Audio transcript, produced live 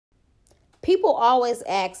People always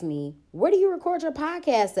ask me, where do you record your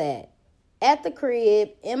podcast at? At the crib,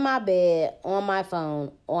 in my bed, on my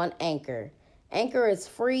phone, on Anchor. Anchor is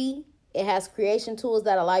free. It has creation tools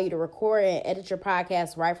that allow you to record and edit your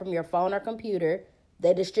podcast right from your phone or computer.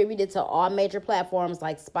 They distribute it to all major platforms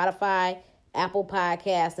like Spotify, Apple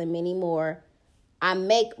Podcasts, and many more. I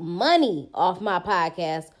make money off my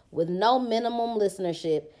podcast with no minimum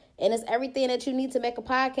listenership. And it's everything that you need to make a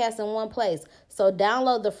podcast in one place. So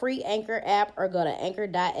download the free Anchor app or go to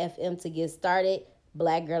anchor.fm to get started.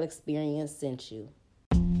 Black Girl Experience sent you.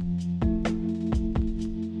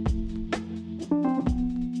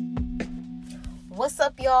 What's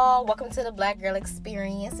up, y'all? Welcome to the Black Girl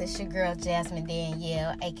Experience. It's your girl, Jasmine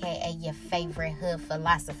Danielle, a.k.a. your favorite hood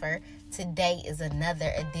philosopher. Today is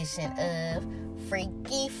another edition of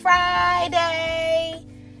Freaky Friday.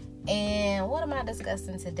 And what am I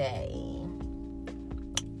discussing today?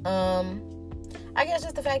 I guess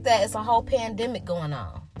just the fact that it's a whole pandemic going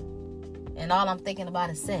on. And all I'm thinking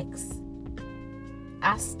about is sex.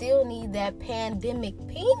 I still need that pandemic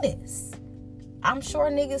penis. I'm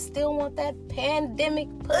sure niggas still want that pandemic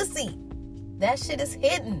pussy. That shit is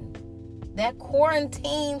hidden. That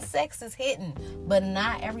quarantine sex is hidden. But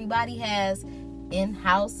not everybody has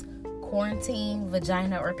in-house quarantine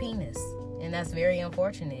vagina or penis. And that's very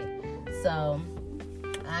unfortunate. So,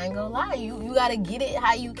 I ain't gonna lie. You gotta get it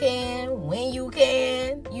how you can, when you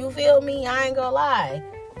can. You feel me? I ain't gonna lie.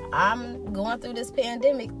 I'm going through this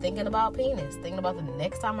pandemic thinking about penis. Thinking about the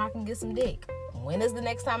next time I can get some dick. When is the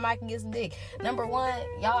next time I can get some dick? Number one,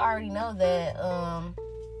 y'all already know that,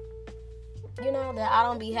 that I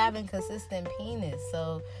don't be having consistent penis.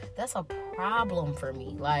 So, that's a problem for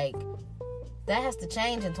me. Like, that has to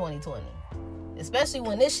change in 2020. Especially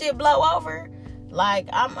when this shit blow over. Like,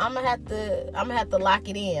 I'm gonna have to lock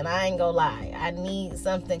it in. I ain't gonna lie. I need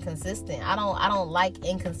something consistent. I don't like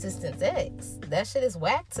inconsistent sex. That shit is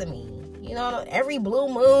whack to me. You know, every blue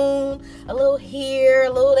moon, a little here, a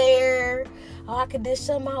little there. Oh, I could dish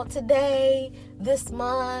some out today, this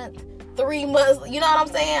month, 3 months. You know what I'm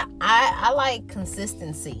saying? I like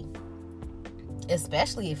consistency.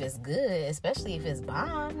 Especially if it's good. Especially if it's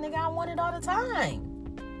bomb. Nigga, I want it all the time.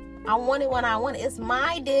 I want it when I want it. It's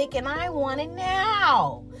my dick and I want it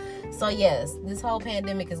now. So yes, this whole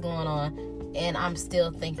pandemic is going on and I'm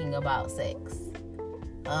still thinking about sex.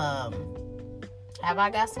 Have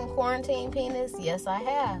I got some quarantine penis? Yes, I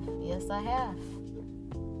have. Yes, I have.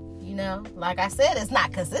 You know, like I said, it's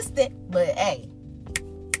not consistent, but hey,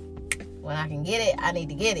 when I can get it, I need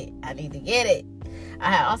to get it. I need to get it.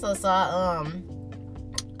 I also saw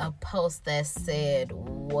a post that said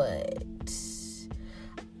what?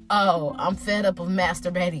 Oh, I'm fed up of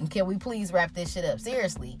masturbating. Can we please wrap this shit up?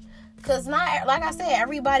 Seriously. Because not, like I said,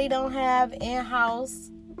 everybody don't have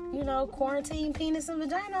in-house, quarantine penis and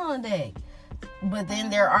vagina on deck. But then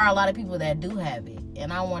there are a lot of people that do have it.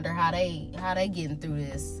 And I wonder how they getting through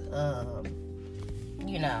this,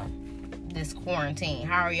 this quarantine.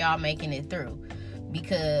 How are y'all making it through?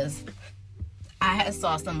 Because I had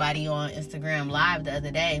saw somebody on Instagram Live the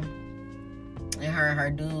other day. And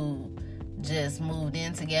her dude just moved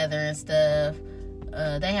in together and stuff.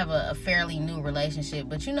 They have a fairly new relationship,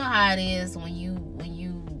 but you know how it is when you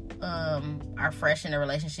are fresh in a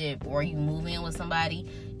relationship or you move in with somebody,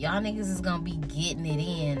 y'all niggas is gonna be getting it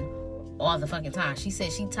in all the fucking time. She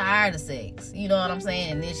said she tired of sex, you know what I'm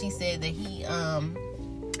saying? And then she said that he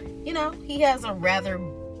has a rather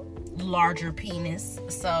larger penis,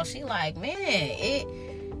 so she like, man,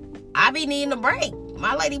 I be needing a break.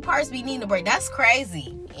 My lady parts be needing a break. That's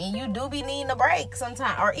crazy. And you do be needing a break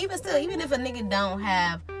sometimes. Or even still, even if a nigga don't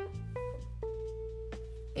have,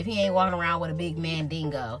 if he ain't walking around with a big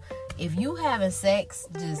mandingo, if you having sex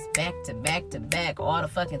just back to back to back all the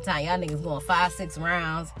fucking time, y'all niggas going 5-6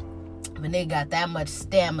 rounds, if a nigga got that much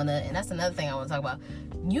stamina, and that's another thing I want to talk about,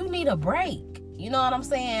 you need a break. You know what I'm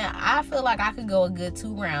saying? I feel like I could go a good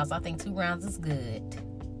 2 rounds. I think 2 rounds is good.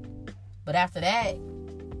 But after that,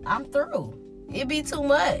 I'm through. It be too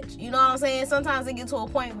much. You know what I'm saying? Sometimes it get to a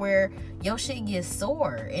point where your shit gets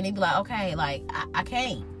sore. And it be like, okay, like, I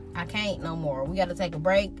can't no more. We got to take a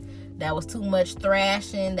break. That was too much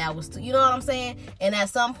thrashing. That was too, you know what I'm saying? And at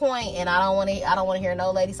some point, and I don't want to hear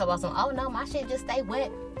no lady talk about some, oh no, my shit just stay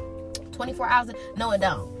wet 24 hours. No, it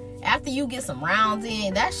don't. After you get some rounds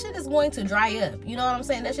in, that shit is going to dry up. You know what I'm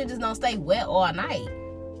saying? That shit just don't stay wet all night.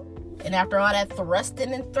 And after all that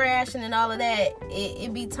thrusting and thrashing and all of that,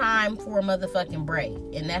 it be time for a motherfucking break.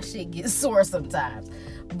 And that shit gets sore sometimes.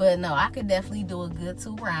 But no, I could definitely do a good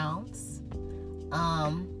 2 rounds.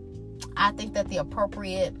 I think that the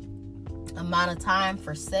appropriate amount of time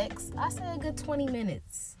for sex, I say a good 20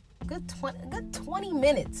 minutes. good 20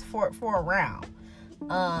 minutes for a round.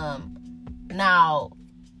 Now,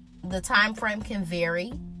 the time frame can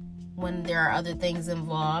vary when there are other things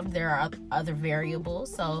involved. There are other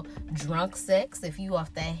variables. So drunk sex, if you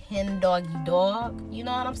off that hen doggy dog, you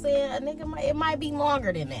know what I'm saying? A nigga it might be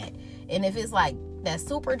longer than that. And if it's like that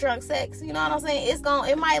super drunk sex, you know what I'm saying?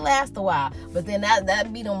 It might last a while. But then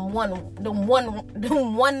that be them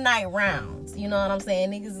one night rounds. You know what I'm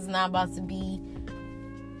saying? Niggas is not about to be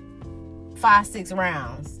 5-6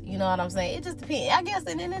 rounds. You know what I'm saying? It just depends, I guess.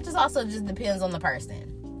 And then it just also just depends on the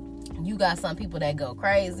person. You got some people that go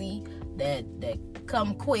crazy, that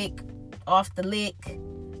come quick off the lick.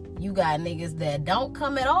 You got niggas that don't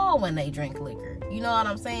come at all when they drink liquor. You know what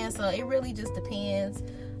I'm saying? So it really just depends.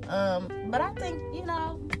 But I think,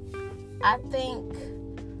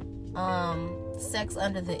 sex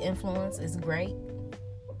under the influence is great.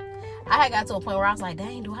 I had got to a point where I was like,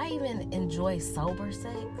 dang, do I even enjoy sober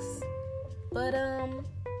sex? But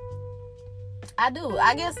I do.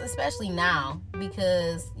 I guess especially now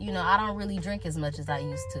because, I don't really drink as much as I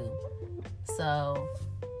used to. So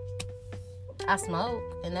I smoke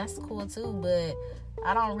and that's cool too, but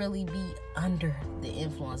I don't really be under the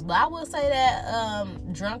influence. But I will say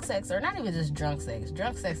that drunk sex, or not even just drunk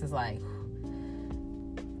sex is like,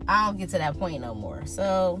 I don't get to that point no more.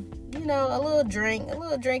 So, a little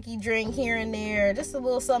drinky drink here and there, just a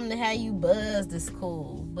little something to have you buzzed is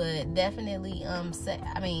cool. But definitely,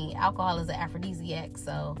 alcohol is an aphrodisiac,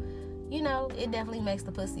 so, it definitely makes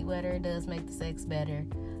the pussy wetter. It does make the sex better.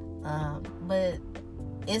 But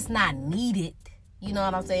it's not needed. You know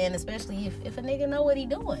what I'm saying? Especially if a nigga know what he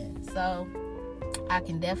doing. So I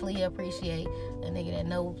can definitely appreciate a nigga that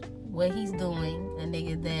knows what he's doing. A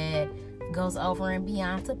nigga that goes over and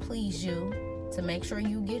beyond to please you, to make sure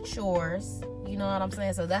you get yours. You know what I'm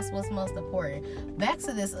saying? So that's what's most important. Back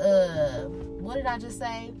to this, what did I just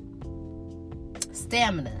say?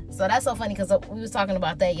 Stamina. So that's so funny because we was talking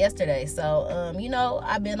about that yesterday. So,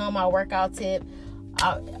 I've been on my workout tip.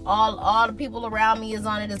 All the people around me is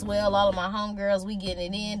on it as well. All of my homegirls, we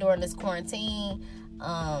getting it in during this quarantine.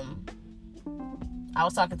 I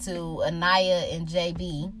was talking to Anaya and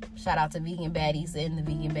JB. Shout out to Vegan Baddies in the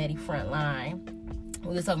Vegan Baddie front line.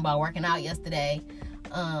 We was talking about working out yesterday.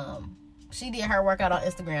 She did her workout on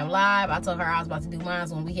Instagram Live. I told her I was about to do mine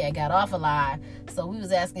when we had got off of live. So we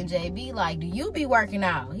was asking JB, like, do you be working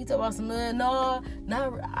out? He told us, no,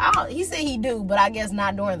 he said he do, but I guess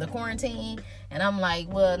not during the quarantine. And I'm like,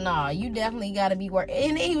 well, no, you definitely got to be working.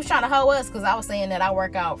 And then he was trying to hoe us because I was saying that I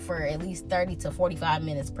work out for at least 30 to 45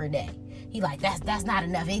 minutes per day. He like, that's not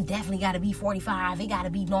enough. It definitely got to be 45. It got to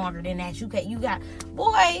be longer than that.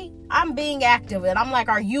 Boy, I'm being active. And I'm like,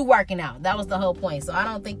 are you working out? That was the whole point. So I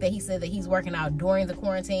don't think that he said that he's working out during the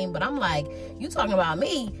quarantine. But I'm like, you talking about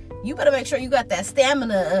me. You better make sure you got that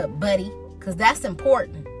stamina up, buddy. Because that's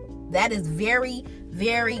important. That is very,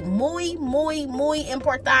 very, muy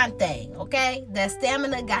importante. Okay? That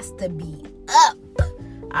stamina got to be up.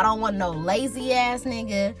 I don't want no lazy ass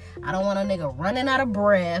nigga. I don't want a nigga running out of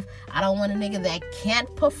breath. I don't want a nigga that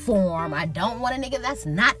can't perform. I don't want a nigga that's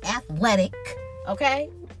not athletic. Okay?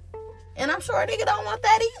 And I'm sure a nigga don't want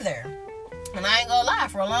that either. And I ain't gonna lie,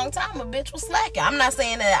 for a long time a bitch was slacking. I'm not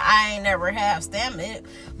saying that I ain't never have stamina,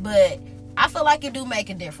 but I feel like it do make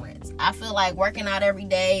a difference. I feel like working out every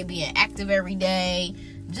day, being active every day,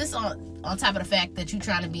 just on top of the fact that you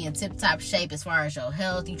trying to be in tip-top shape as far as your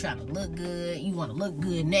health, you trying to look good, you want to look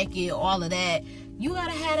good naked, all of that, you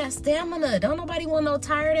gotta have that stamina. Don't nobody want no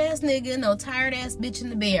tired-ass nigga, no tired-ass bitch in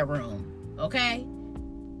the bedroom, okay?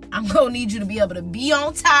 I'm gonna need you to be able to be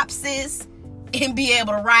on top, sis, and be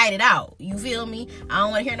able to ride it out. You feel me? I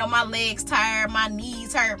don't want to hear no my legs tired, my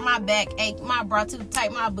knees hurt, my back ache, my bra too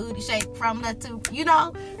tight, my booty shake from that too. You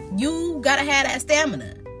gotta have that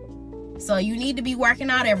stamina. So you need to be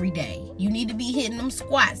working out every day. You need to be hitting them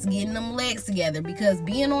squats, getting them legs together, because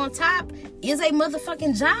being on top is a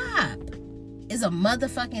motherfucking job. It's a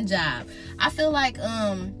motherfucking job. I feel like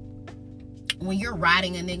when you're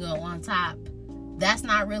riding a nigga on top, that's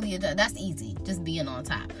not really that's easy, just being on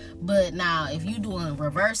top. But now if you doing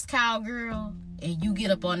reverse cowgirl and you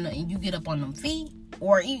get up on them feet,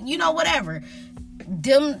 or whatever,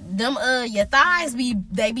 them your thighs be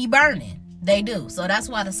burning. They do. So that's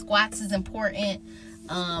why the squats is important.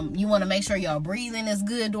 You want to make sure your breathing is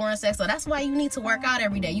good during sex. So that's why you need to work out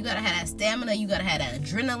every day. You got to have that stamina. You got to have that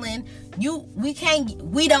adrenaline.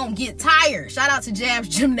 We don't get tired. Shout out to Jabs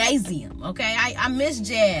Gymnasium. Okay. I miss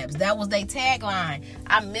Jabs. That was their tagline.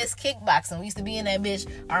 I miss kickboxing. We used to be in that bitch.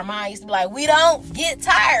 Our mind used to be like, we don't get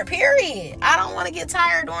tired, period. I don't want to get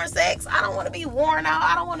tired during sex. I don't want to be worn out.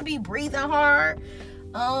 I don't want to be breathing hard.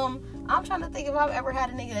 I'm trying to think if I've ever had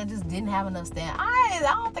a nigga that just didn't have enough stamina. I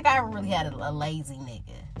don't think I ever really had a lazy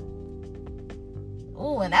nigga.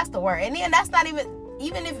 Ooh, and that's the word. And then that's not even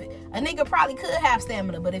if a nigga probably could have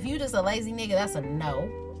stamina, but if you just a lazy nigga, that's a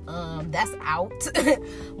no. That's out.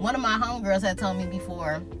 One of my homegirls had told me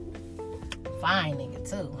before, fine nigga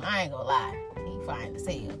too. I ain't gonna lie. He fine as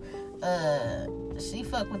hell. She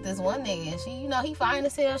fucked with this one nigga, and she, you know, he fine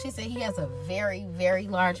as hell. She said he has a very, very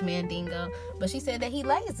large mandingo, but she said that he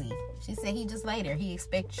lazy. She said he just later. He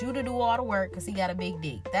expects you to do all the work because he got a big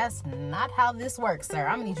dick. That's not how this works, sir.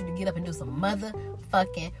 I'm gonna need you to get up and do some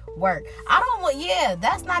motherfucking work.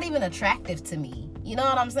 That's not even attractive to me. You know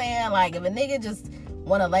what I'm saying? Like, if a nigga just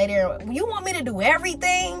wanna lay there, you want me to do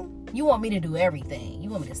everything? You want me to do everything. You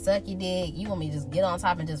want me to suck your dick. You want me to just get on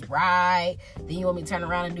top and just ride. Then you want me to turn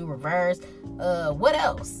around and do reverse. What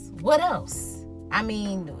else? I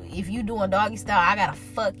mean, if you doing doggy style, I gotta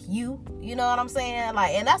fuck you. You know what I'm saying?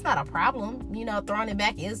 Like, and that's not a problem. You know, throwing it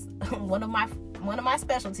back is one of my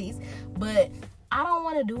specialties. But I don't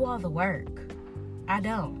want to do all the work. I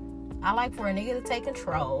don't. I like for a nigga to take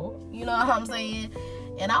control. You know what I'm saying?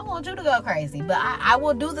 And I want you to go crazy. But I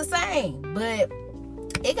will do the same. But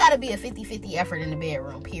it gotta be a 50-50 effort in the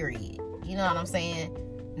bedroom, period. You know what I'm saying?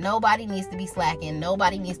 Nobody needs to be slacking.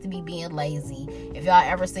 Nobody needs to be being lazy. If y'all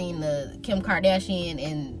ever seen the Kim Kardashian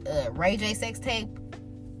and Ray J sex tape,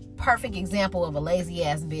 perfect example of a lazy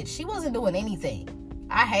ass bitch. She wasn't doing anything.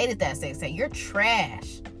 I hated that sex tape. You're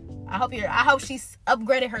trash. I hope she's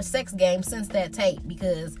upgraded her sex game since that tape,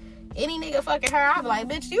 because any nigga fucking her, I'd be like,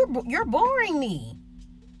 bitch, you're boring me.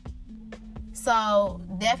 So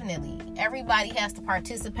definitely, everybody has to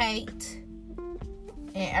participate,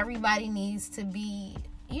 and everybody needs to be,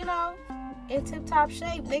 you know, in tip-top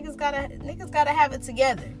shape. Niggas gotta have it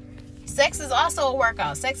together. Sex is also a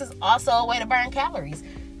workout. Sex is also a way to burn calories.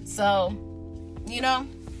 So, you know,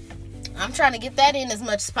 I'm trying to get that in as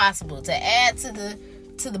much as possible to add to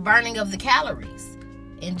the burning of the calories.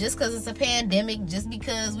 And just because it's a pandemic, just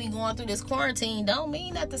because we going through this quarantine, don't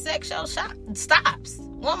mean that the sex show stops.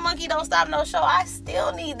 One monkey don't stop no show. I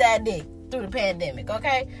still need that dick through the pandemic,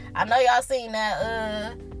 okay? I know y'all seen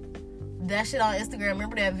that shit on Instagram.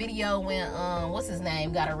 Remember that video when what's his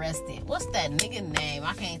name got arrested? What's that nigga name?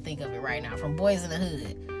 I can't think of it right now. From Boys in the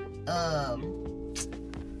Hood.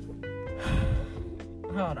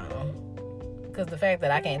 Hold on, because the fact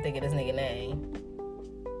that I can't think of this nigga name,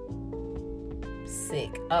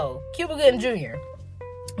 sick. Oh, Cuba Gooding Jr.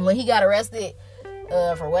 When he got arrested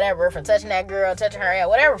for touching that girl, touching her ass,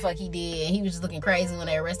 whatever fuck he did, he was just looking crazy when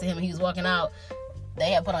they arrested him and he was walking out.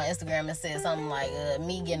 They had put on Instagram and said something like,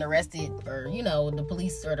 me getting arrested, or, you know, the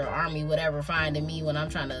police or the army, whatever, finding me when I'm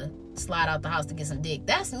trying to slide out the house to get some dick.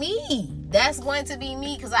 That's me. That's going to be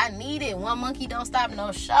me, because I need it. One monkey don't stop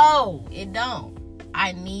no show. It don't.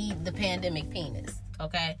 I need the pandemic penis,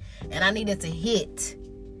 okay? And I need it to hit.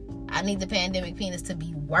 I need the pandemic penis to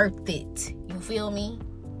be worth it. You feel me?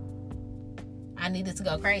 I need it to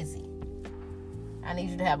go crazy. I need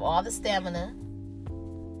you to have all the stamina.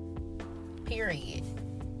 Period.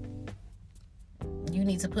 You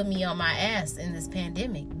need to put me on my ass in this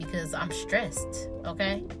pandemic because I'm stressed,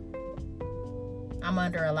 okay? I'm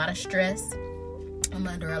under a lot of stress. I'm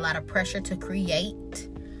under a lot of pressure to create.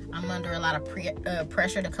 I'm under a lot of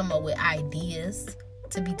pressure to come up with ideas,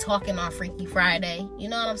 to be talking on Freaky Friday. You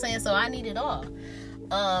know what I'm saying? So I need it all.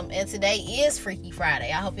 And today is Freaky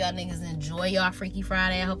Friday. I hope y'all niggas enjoy y'all Freaky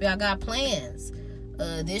Friday. I hope y'all got plans.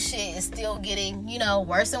 This shit is still getting, you know,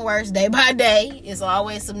 worse and worse day by day. It's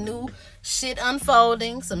always some new shit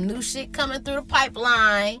unfolding, some new shit coming through the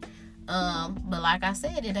pipeline. But like I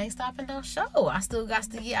said, it ain't stopping no show. I still got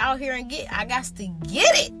to get out here and I got to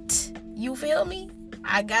get it. You feel me?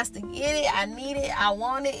 I got to get it. I need it. I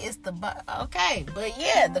want it. It's okay. But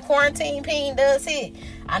yeah, the quarantine peen does hit.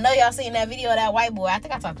 I know y'all seen that video of that white boy. I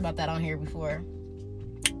think I talked about that on here before.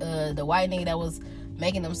 The white nigga that was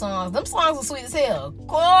making them songs. Them songs were sweet as hell.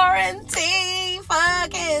 Quarantine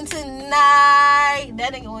fucking tonight.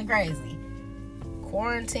 That nigga went crazy.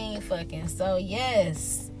 Quarantine fucking. So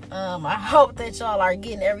yes, I hope that y'all are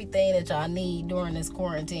getting everything that y'all need during this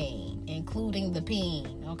quarantine, including the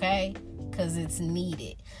peen, okay? Because it's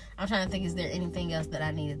needed. I'm trying to think, is there anything else that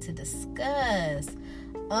I needed to discuss?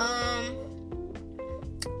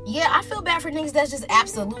 Yeah, I feel bad for niggas that's just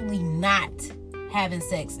absolutely not having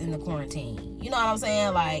sex in the quarantine. You know what I'm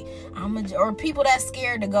saying? Like, or people that's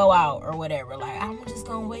scared to go out or whatever. Like, I'm just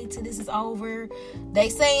gonna wait till this is over. They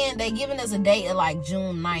giving us a date of like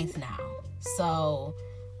June 9th now. So,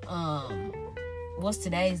 what's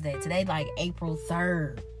today's date? Today like April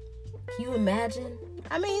 3rd. Can you imagine?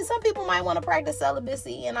 I mean, some people might want to practice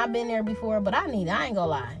celibacy, and I've been there before, but I ain't gonna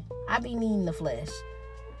lie. I be needing the flesh.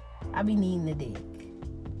 I be needing the dick.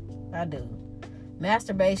 I do.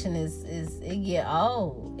 Masturbation is it get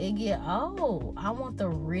old. It get old. I want the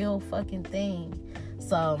real fucking thing.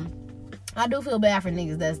 So I do feel bad for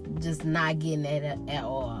niggas that's just not getting that at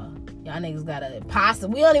all. Y'all niggas gotta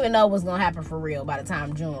we don't even know what's gonna happen for real by the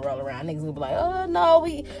time June roll around. Niggas gonna be like, oh no,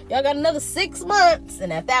 y'all got another 6 months.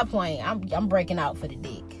 And at that point, I'm breaking out for the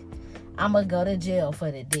dick. I'm gonna go to jail for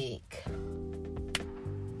the dick.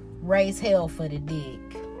 Raise hell for the dick.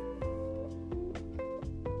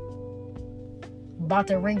 About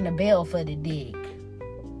to ring the bell for the dick.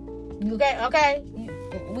 You okay?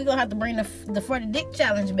 We gonna have to bring the for the dick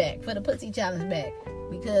challenge back, for the pussy challenge back,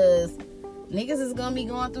 because niggas is gonna be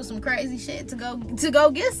going through some crazy shit to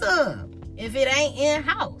go get some if it ain't in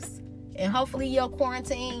house. And hopefully your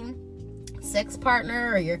quarantine sex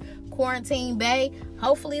partner or your quarantine bae,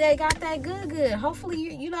 hopefully they got that good.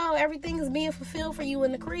 Hopefully you know everything is being fulfilled for you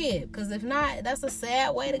in the crib. Because if not, that's a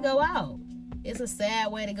sad way to go out. It's a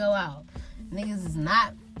sad way to go out.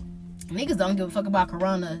 Niggas don't give a fuck about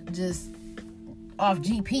corona just off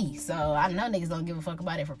GP. So I know niggas don't give a fuck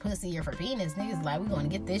about it for pussy or for penis. Niggas like, we going to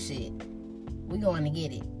get this shit. We going to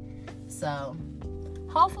get it. So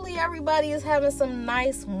hopefully everybody is having some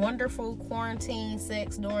nice, wonderful quarantine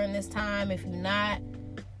sex during this time. If you're not,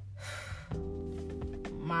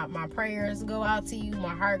 my prayers go out to you.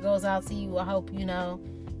 My heart goes out to you. I hope, you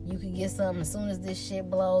can get some as soon as this shit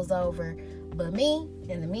blows over. But me,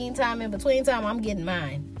 in the meantime, in between time, I'm getting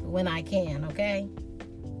mine when I can, okay?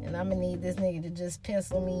 And I'm going to need this nigga to just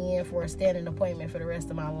pencil me in for a standing appointment for the rest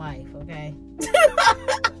of my life, okay?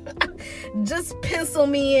 Just pencil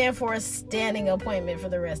me in for a standing appointment for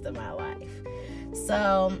the rest of my life.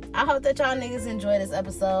 So, I hope that y'all niggas enjoy this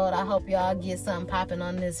episode. I hope y'all get something popping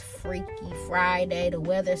on this Freaky Friday. The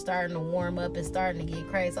weather's starting to warm up. It's starting to get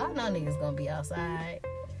crazy. So I know niggas going to be outside.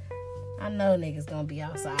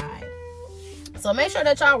 So make sure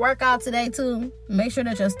that y'all work out today too. Make sure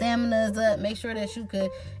that your stamina is up. Make sure that you could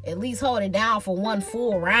at least hold it down for one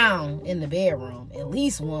full round in the bedroom. At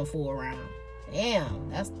least one full round. Damn,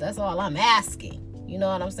 that's all I'm asking. You know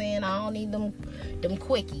what I'm saying? I don't need them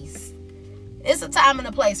quickies. It's a time and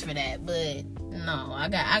a place for that, but no, I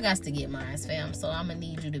got to get mine, fam. So I'm gonna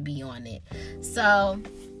need you to be on it. So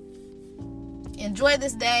enjoy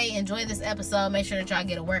this day, enjoy this episode. Make sure that y'all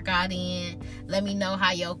get a workout in. Let me know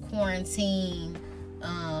how your quarantine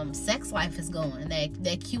sex life is going.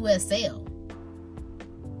 That QSL.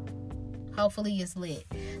 Hopefully it's lit.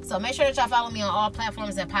 So make sure that y'all follow me on all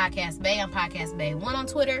platforms at Podcast Bae. I'm Podcast Bae 1 on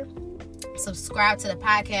Twitter. Subscribe to the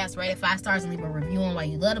podcast, rate it 5 stars, and leave a review on why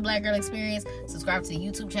you love the Black Girl Experience. Subscribe to the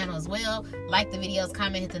YouTube channel as well. Like the videos,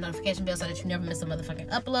 comment, hit the notification bell so that you never miss a motherfucking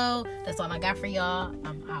upload. That's all I got for y'all.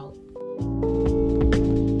 I'm out.